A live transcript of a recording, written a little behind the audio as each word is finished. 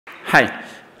Hi,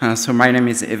 so my name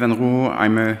is Evan Roux.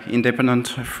 I'm an independent,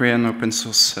 free and open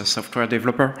source software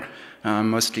developer,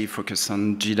 mostly focused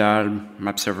on GDAL,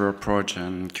 Map Server, Proj,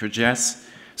 and QGIS.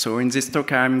 So in this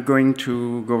talk, I'm going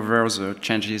to go over the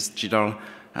changes GDAL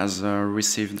has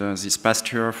received this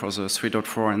past year for the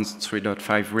 3.4 and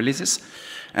 3.5 releases.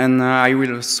 And I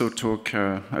will also talk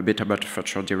a bit about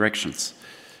future directions.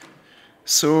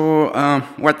 So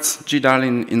what's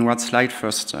GDAL in what slide?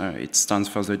 First, it stands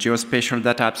for the Geospatial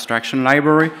Data Abstraction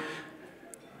Library,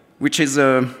 which is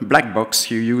a black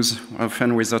box you use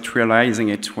often without realizing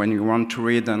it when you want to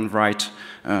read and write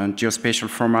geospatial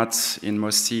formats in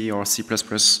MOSI or C++,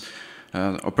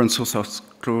 open source or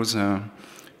closed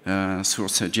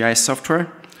source GIS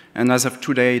software. And as of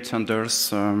today, it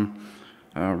handles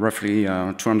roughly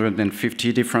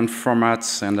 250 different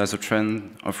formats, and as a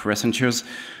trend of recent years,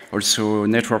 also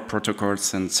network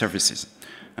protocols and services.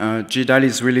 GDAL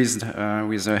is released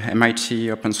with a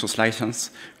MIT open source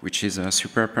license, which is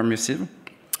super permissive.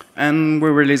 And we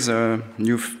release a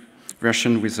new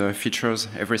version with features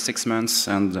every 6 months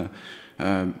and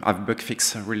have bug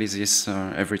fix releases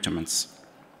every 2 months.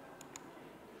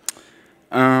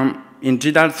 In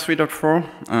GDAL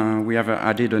 3.4, we have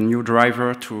added a new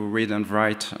driver to read and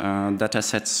write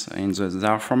datasets in the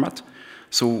Zarr format.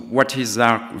 So what is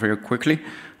Zarr, very quickly?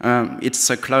 It's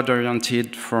a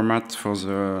cloud-oriented format for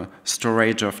the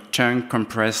storage of chunk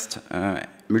compressed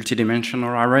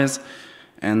multidimensional arrays.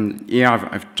 And here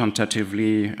I've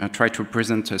tentatively tried to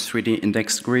present a 3D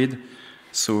index grid.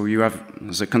 So you have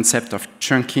the concept of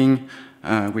chunking,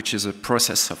 which is a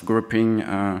process of grouping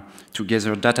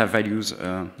together data values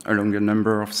along a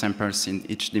number of samples in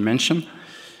each dimension.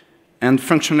 And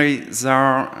functionally,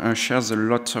 Zarr shares a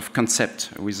lot of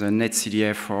concept with the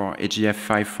netcdf or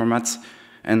AGF5 formats.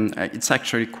 And it's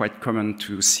actually quite common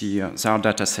to see Zarr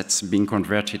datasets being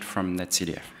converted from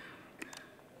netcdf.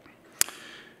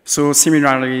 So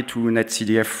similarly to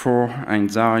netcdf4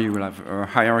 and Zarr, you will have a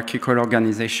hierarchical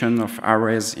organization of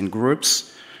arrays in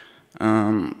groups.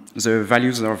 The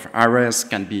values of arrays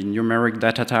can be numeric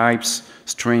data types,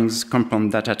 strings,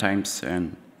 compound data types,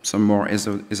 and some more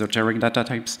esoteric data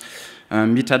types.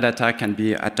 Metadata can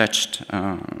be attached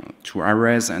to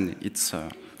arrays, and it's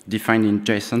defined in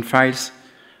JSON files.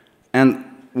 And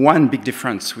one big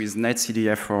difference with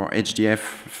netcdf or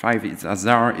HDF5 is that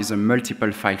Zarr is a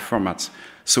multiple file format.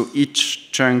 So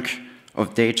each chunk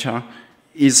of data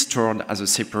is stored as a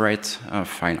separate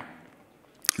file.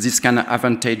 This can have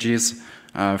advantages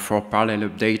for parallel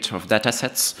update of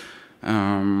datasets,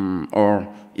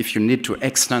 or if you need to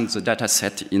extend the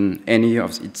dataset in any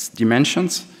of its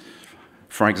dimensions,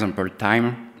 for example,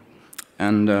 time.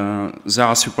 And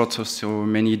Zarr supports also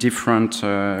many different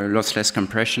lossless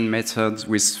compression methods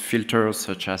with filters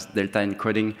such as delta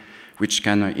encoding, which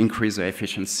can increase the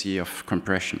efficiency of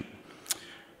compression.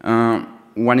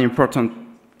 One important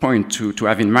point to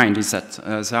have in mind is that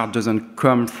Zarr doesn't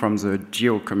come from the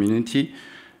geo community,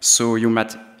 so you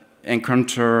might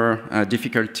encounter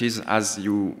difficulties as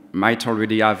you might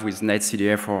already have with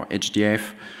netcdf or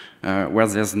HDF, where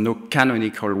there's no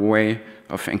canonical way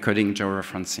of encoding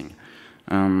georeferencing.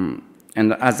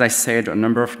 And as I said, a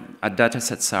number of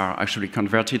datasets are actually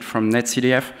converted from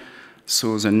netcdf,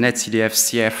 so the netcdf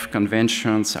CF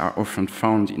conventions are often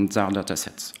found in Zarr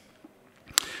datasets.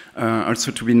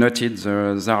 Also to be noted,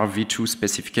 the Zarr v2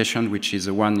 specification, which is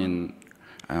the one in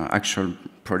actual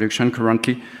production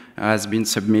currently, has been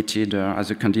submitted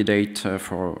as a candidate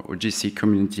for OGC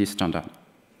community standard.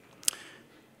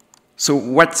 So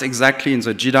what's exactly in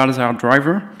the GDAL Zarr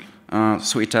driver?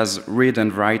 So it has read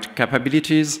and write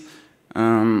capabilities.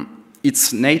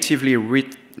 It's natively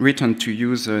written to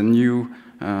use a new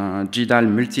GDAL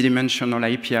multidimensional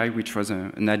API, which was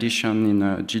an addition in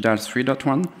GDAL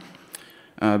 3.1.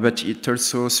 But it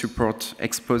also supports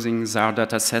exposing Zarr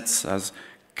datasets as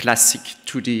classic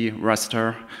 2D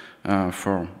raster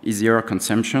for easier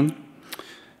consumption.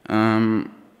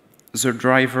 The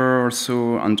driver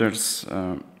also handles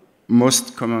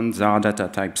most common Zarr data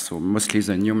types, so mostly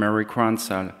the numeric ones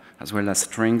as well as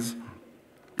strings.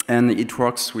 And it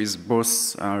works with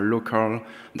both local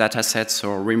datasets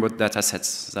or remote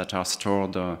datasets that are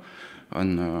stored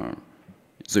on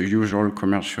the usual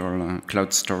commercial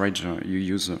cloud storage you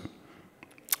use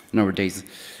nowadays.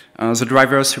 The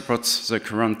driver supports the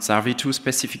current Zarr v2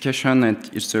 specification, and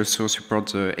it also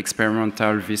supports the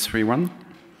experimental v3.1.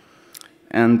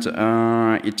 And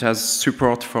it has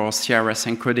support for CRS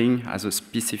encoding as a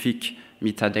specific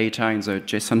metadata in the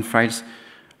JSON files.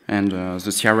 And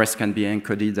the CRS can be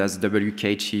encoded as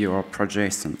WKT or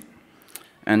ProJSON.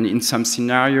 And in some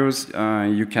scenarios,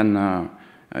 you can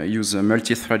use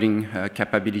multi-threading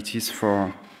capabilities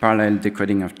for parallel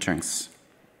decoding of chunks.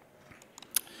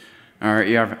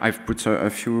 Here I've put a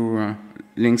few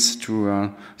links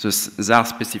to the Zarr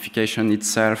specification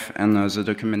itself and the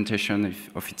documentation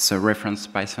of its reference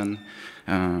Python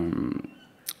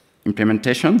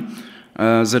implementation,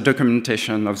 the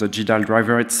documentation of the GDAL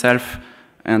driver itself,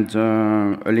 and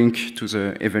a link to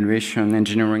the evaluation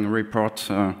engineering report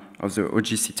of the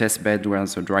OGC testbed where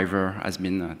the driver has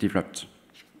been developed.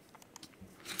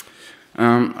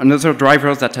 Another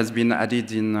driver that has been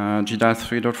added in GDAL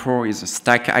 3.4 is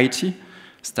STAC IT.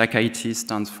 STAC IT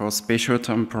stands for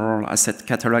Spatio-Temporal Asset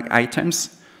Catalog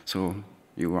Items. So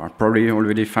you are probably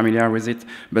already familiar with it.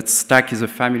 But STAC is a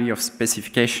family of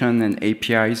specification and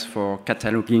APIs for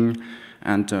cataloging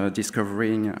and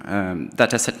discovering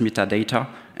dataset metadata.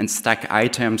 And STAC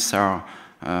items are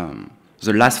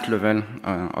the last level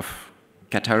of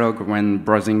catalog when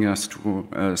browsing through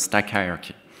a STAC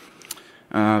hierarchy.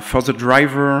 For the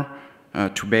driver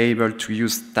to be able to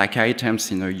use STAC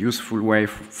items in a useful way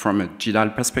from a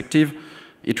GDAL perspective,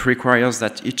 it requires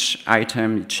that each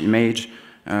item, each image,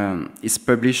 is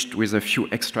published with a few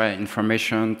extra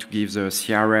information to give the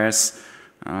CRS,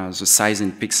 the size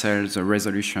in pixels, the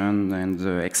resolution, and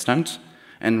the extent.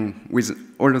 And with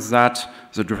all of that,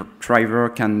 the driver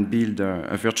can build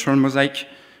a virtual mosaic,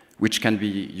 which can be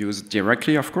used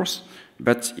directly, of course,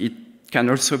 but it can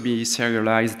also be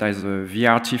serialized as a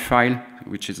VRT file,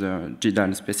 which is a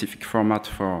GDAL-specific format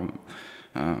for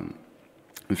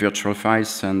virtual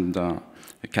files and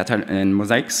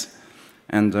mosaics.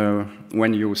 And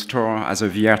when you store as a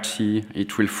VRT,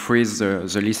 it will freeze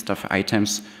the list of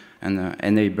items and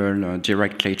enable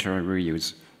direct later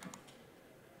reuse.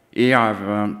 Here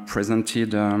I've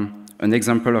presented an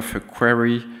example of a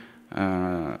query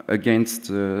against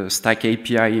the STAC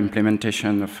API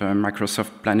implementation of a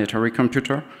Microsoft Planetary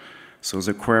Computer. So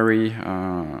the query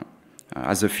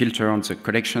has a filter on the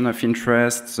collection of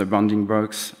interest, the bounding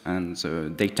box, and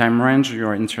the datetime range you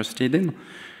are interested in.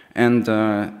 And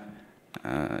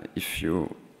if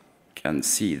you can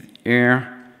see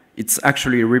here, it's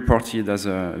actually reported as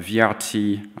a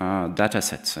VRT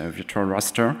dataset, a virtual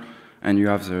raster, and you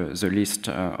have the list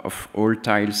of all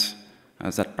tiles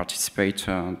that participate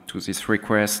to this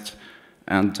request,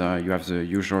 and you have the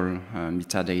usual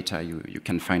metadata you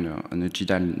can find on a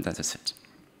GDAL dataset.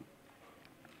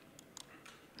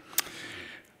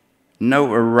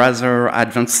 Now a rather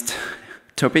advanced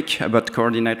topic about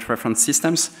coordinate reference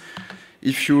systems.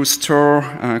 If you store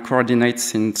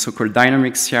coordinates in so-called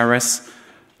dynamic CRS,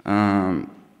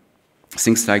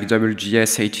 things like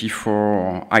WGS84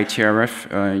 or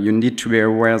ITRF, you need to be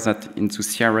aware that into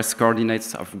CRS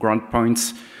coordinates of ground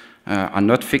points are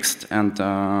not fixed and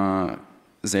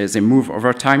they move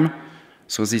over time.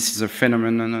 So this is a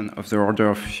phenomenon of the order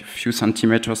of a few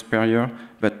centimeters per year,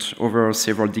 but over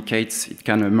several decades it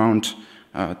can amount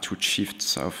to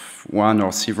shifts of 1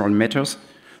 or several meters.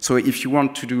 So if you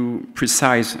want to do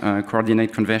precise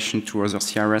coordinate conversion to other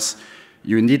CRS,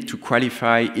 you need to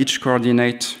qualify each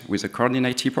coordinate with a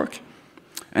coordinate epoch.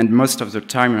 And most of the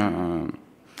time,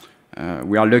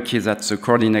 we are lucky that the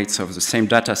coordinates of the same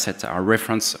dataset are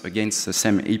referenced against the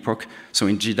same epoch. So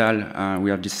in GDAL,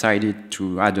 we have decided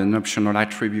to add an optional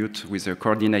attribute with a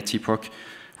coordinate epoch,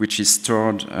 which is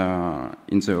stored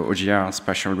in the OGR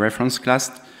spatial reference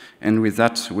class. And with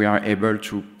that, we are able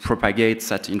to propagate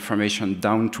that information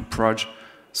down to proj,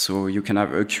 so you can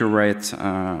have accurate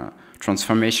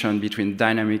transformation between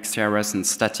dynamic CRS and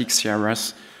static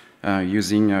CRS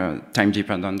using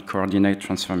time-dependent coordinate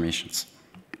transformations.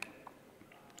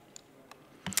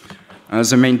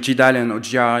 The main GDAL and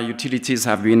OGR utilities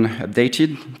have been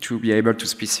updated to be able to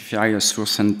specify a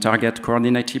source and target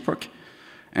coordinate epoch.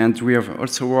 And we have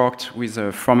also worked with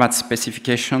a format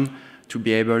specification to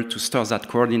be able to store that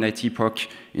coordinate epoch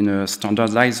in a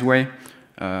standardized way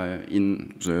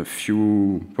in the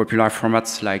few popular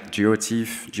formats like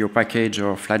GeoTIFF, GeoPackage,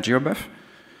 or FlatGeobuf.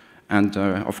 And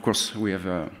of course, we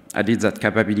have added that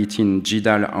capability in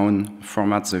GDAL own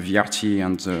formats, the VRT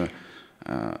and the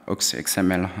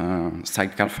XML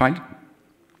sidecar file.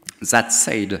 That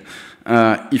said,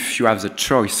 if you have the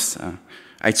choice,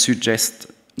 I suggest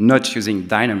not using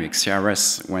dynamic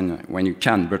CRS when you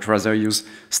can, but rather use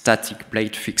static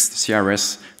plate fixed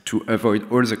CRS to avoid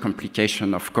all the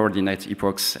complication of coordinate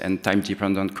epochs and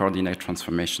time-dependent coordinate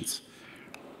transformations.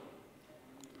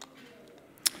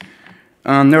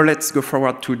 Now let's go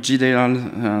forward to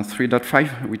GDAL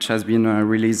 3.5, which has been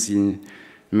released in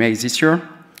May this year.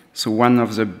 So one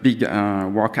of the big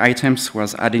work items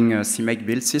was adding a CMake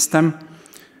build system.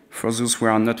 For those who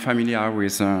are not familiar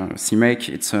with CMake,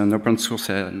 it's an open source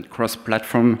and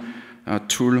cross-platform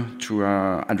tool to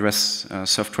address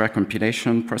software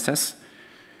compilation process.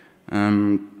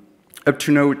 Up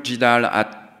to now, GDAL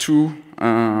had two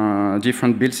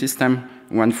different build systems,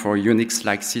 one for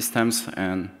Unix-like systems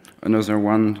and another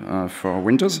one for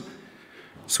Windows.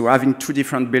 So having two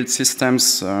different build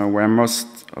systems where most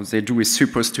of they do is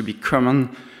supposed to be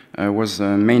common was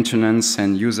maintenance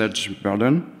and usage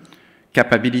burden.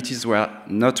 Capabilities were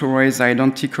not always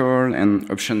identical,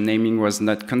 and option naming was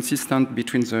not consistent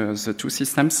between the two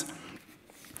systems.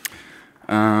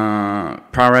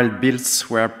 Parallel builds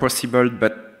were possible,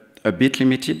 but a bit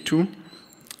limited too.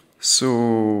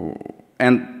 So,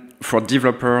 and for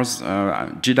developers,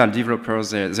 GDAL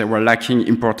developers, they were lacking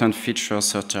important features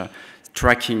such as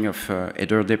tracking of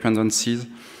header dependencies.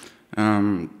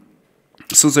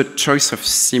 So the choice of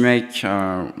CMake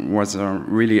was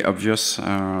really obvious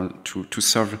to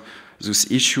solve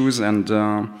those issues, and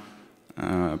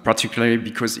particularly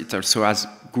because it also has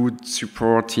good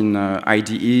support in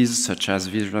IDEs such as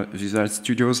Visual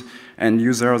Studios, and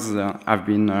users have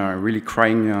been really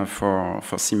crying for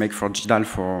CMake for GDAL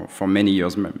for many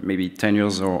years, maybe 10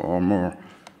 years or more.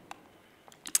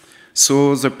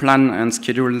 So the plan and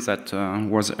schedule that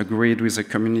was agreed with the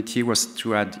community was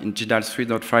to add in GDAL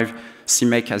 3.5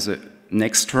 CMake as an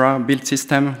extra build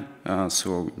system,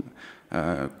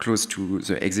 close to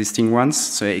the existing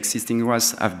ones. The existing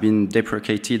ones have been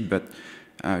deprecated but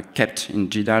kept in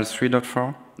GDAL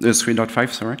 3.5,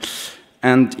 sorry.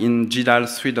 And in GDAL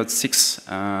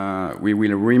 3.6, we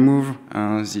will remove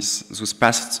those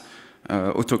past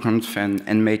autoconf and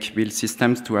nmake build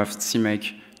systems to have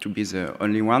CMake to be the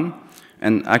only one.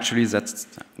 And actually, that's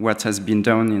what has been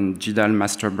done in GDAL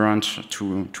master branch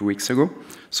two weeks ago.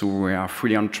 So we are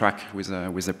fully on track with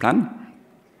the plan.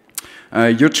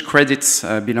 Huge credits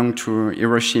belong to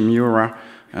Hiroshi Miura,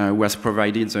 who has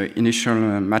provided the initial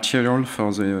material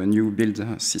for the new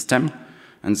build system.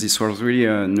 And this was really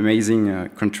an amazing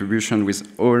contribution with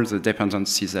all the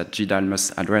dependencies that GDAL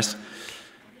must address.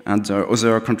 And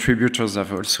other contributors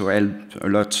have also helped a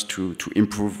lot to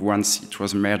improve once it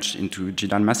was merged into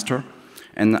GDAL master.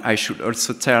 And I should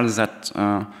also tell that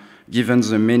given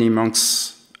the many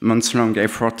months-long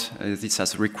effort this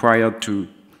has required to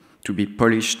be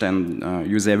polished and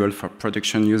usable for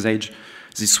production usage,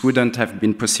 this wouldn't have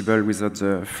been possible without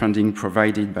the funding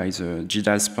provided by the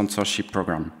GDAL sponsorship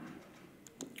program.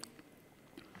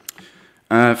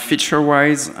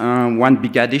 Feature-wise, one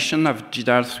big addition of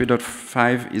GDAL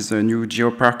 3.5 is the new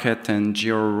GeoPackage and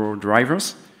GeoRaw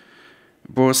drivers.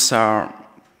 Both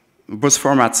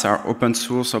formats are open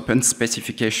source, open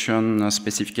specification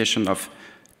of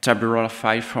tabular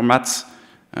file formats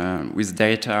with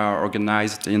data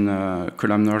organized in a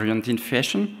columnar-oriented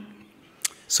fashion.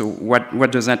 So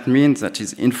what does that mean? That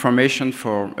is, information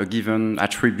for a given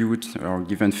attribute or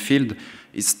given field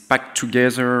is packed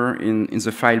together in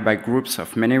the file by groups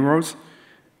of many rows,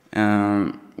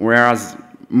 whereas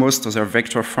most other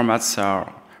vector formats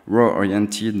are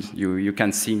row-oriented. You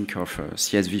can think of a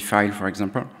CSV file, for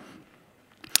example.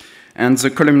 And the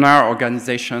columnar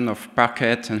organization of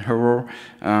Parquet and Arrow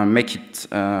make it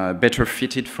better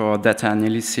fitted for data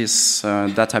analysis,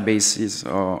 databases,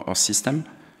 or system.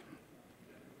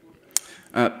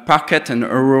 Parquet and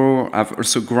Arrow have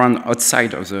also grown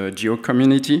outside of the Geo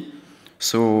community.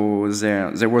 So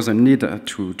there was a need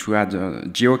to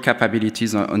add Geo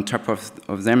capabilities on top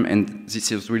of them, and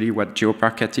this is really what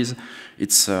GeoPackage is.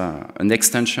 It's an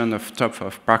extension of top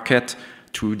of Parquet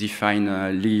to define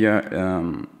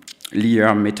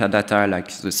layer metadata like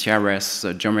the CRS,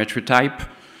 the geometry type,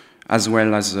 as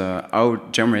well as how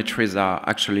geometries are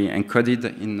actually encoded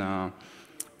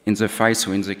in the file.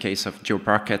 So in the case of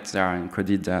GeoPackage, they are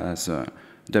encoded as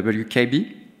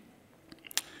WKB.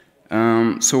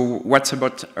 So what's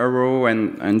about Arrow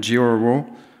and GeoRaw?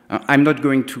 I'm not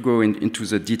going to go into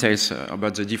the details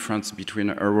about the difference between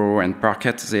Arrow and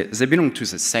Parquet. They belong to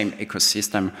the same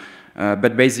ecosystem,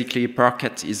 but basically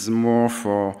Parquet is more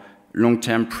for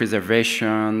long-term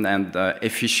preservation and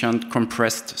efficient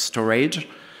compressed storage,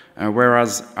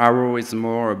 whereas Arrow is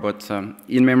more about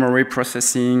in-memory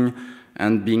processing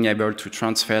and being able to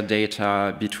transfer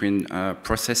data between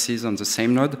processes on the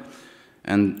same node,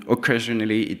 and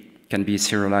occasionally it can be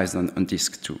serialized on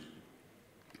disk too.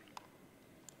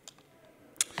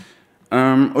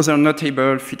 Other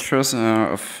notable features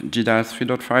of GDAL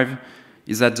 3.5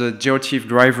 is that the GeoTIFF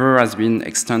driver has been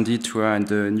extended to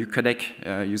the new codec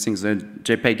using the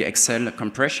JPEG-XL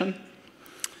compression.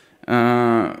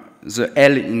 The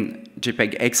L in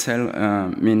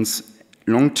JPEG-XL means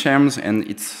long terms, and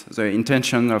it's the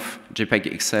intention of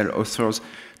JPEG-XL authors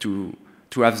to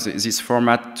have this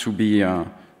format to be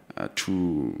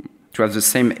to have the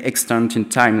same extent in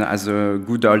time as a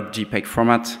good old JPEG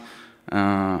format,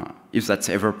 if that's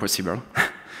ever possible.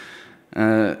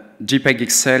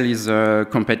 JPEG-XL is a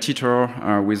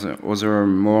competitor with other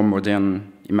more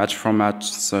modern image formats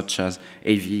such as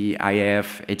AV,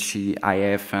 IF,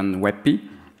 HEIF, and WebP.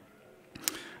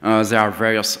 There are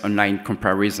various online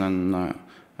comparisons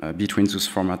between those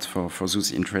formats for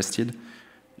those interested.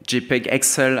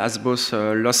 JPEG-XL has both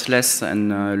lossless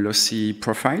and lossy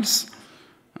profiles.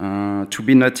 To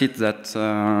be noted that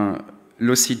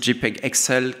lossy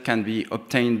JPEG-XL can be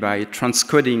obtained by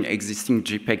transcoding existing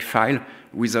JPEG file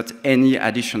without any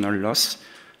additional loss.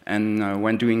 And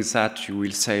when doing that, you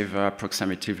will save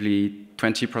approximately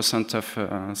 20%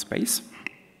 of space.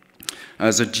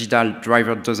 The GDAL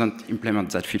driver doesn't implement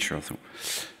that feature, though.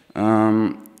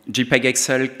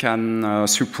 JPEG-XL can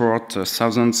support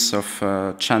thousands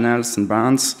of channels and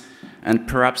bands, and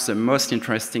perhaps the most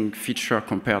interesting feature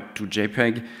compared to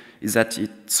JPEG is that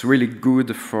it's really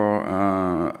good for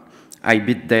high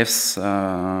bit depths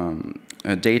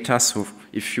data. So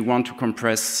if you want to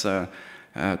compress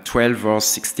 12 or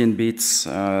 16 bits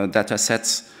data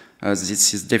sets,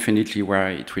 this is definitely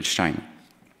where it will shine.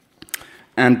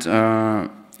 And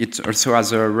it also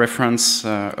has a reference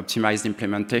optimized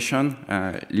implementation,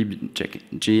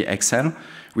 libgxl,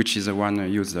 which is the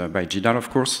one used by GDAL, of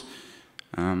course.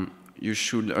 You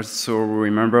should also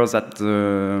remember that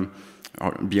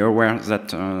or be aware that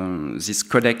this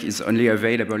codec is only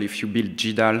available if you build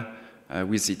GDAL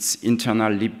with its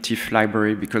internal libtiff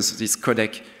library, because this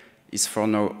codec is for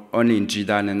now only in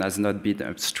GDAL and has not been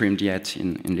upstreamed yet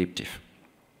in libtiff.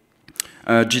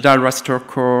 GDAL raster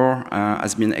core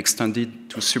has been extended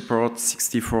to support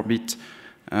 64-bit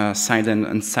signed and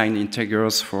unsigned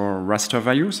integers for raster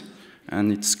values,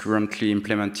 and it's currently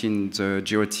implementing the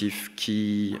GeoTIFF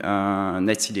key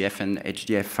netcdf and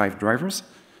HDF5 drivers.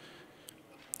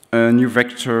 A new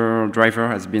vector driver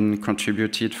has been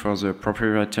contributed for the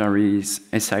proprietary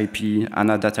SAP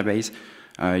Hana database.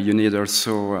 You need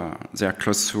also their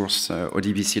closed source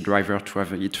ODBC driver to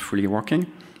have it fully working.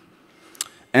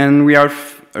 And we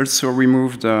have also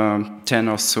removed 10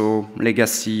 or so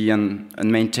legacy and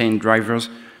unmaintained drivers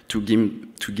to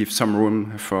give some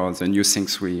room for the new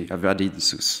things we have added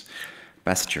these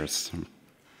past years.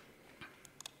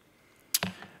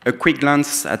 A quick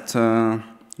glance at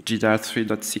GDAL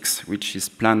 3.6, which is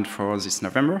planned for this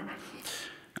November.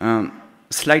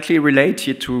 Slightly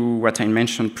related to what I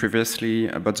mentioned previously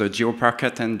about the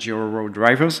GeoPackage and GeoRaw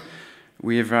drivers,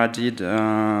 we have added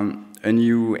a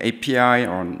new API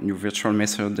or new virtual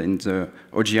method in the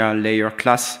OGR layer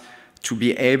class to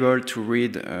be able to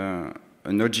read an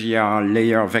OGR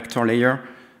layer, vector layer,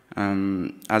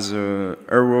 as a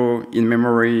arrow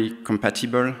in-memory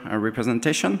compatible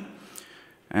representation.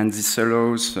 And this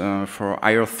allows for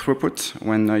higher throughput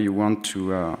when you want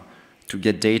to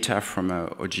get data from an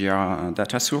OGR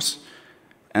data source.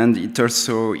 And it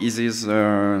also eases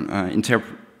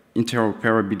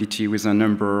interoperability with a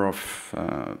number of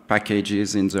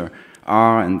packages in the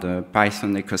R and the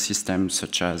Python ecosystem,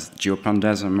 such as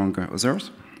GeoPandas, among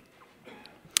others.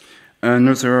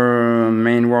 Another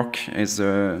main work is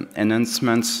the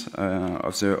enhancement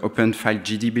of the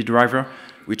OpenFileGDB driver,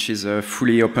 which is a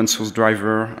fully open source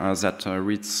driver that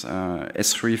reads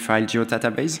S3 file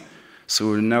geodatabase.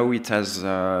 So now it has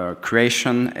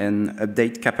creation and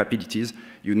update capabilities.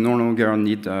 You no longer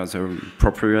need the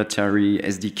proprietary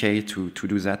SDK to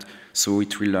do that. So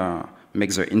it will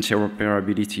make the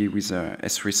interoperability with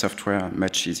S3 software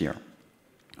much easier.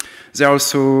 There are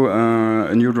also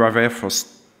a new driver for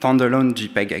standalone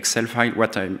JPEG-XL file.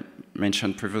 What I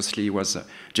mentioned previously was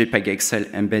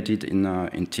JPEG-XL embedded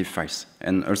in TIFF files,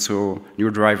 and also new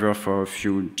driver for a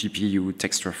few GPU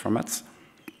texture formats.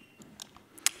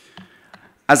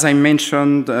 As I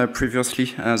mentioned previously,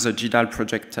 the GDAL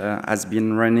project has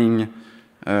been running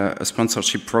a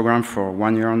sponsorship program for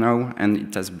 1 year now, and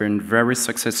it has been very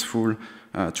successful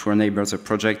to enable the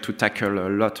project to tackle a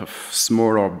lot of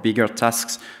small or bigger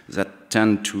tasks that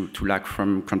tend to lack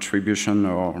from contribution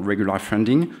or regular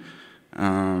funding.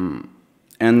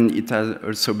 And it has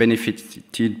also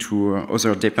benefited to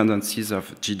other dependencies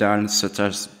of GDAL, such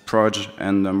as Proj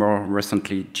and more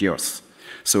recently GEOS.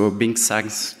 So big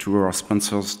thanks to our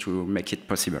sponsors to make it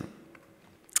possible.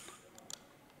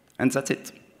 And that's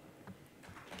it.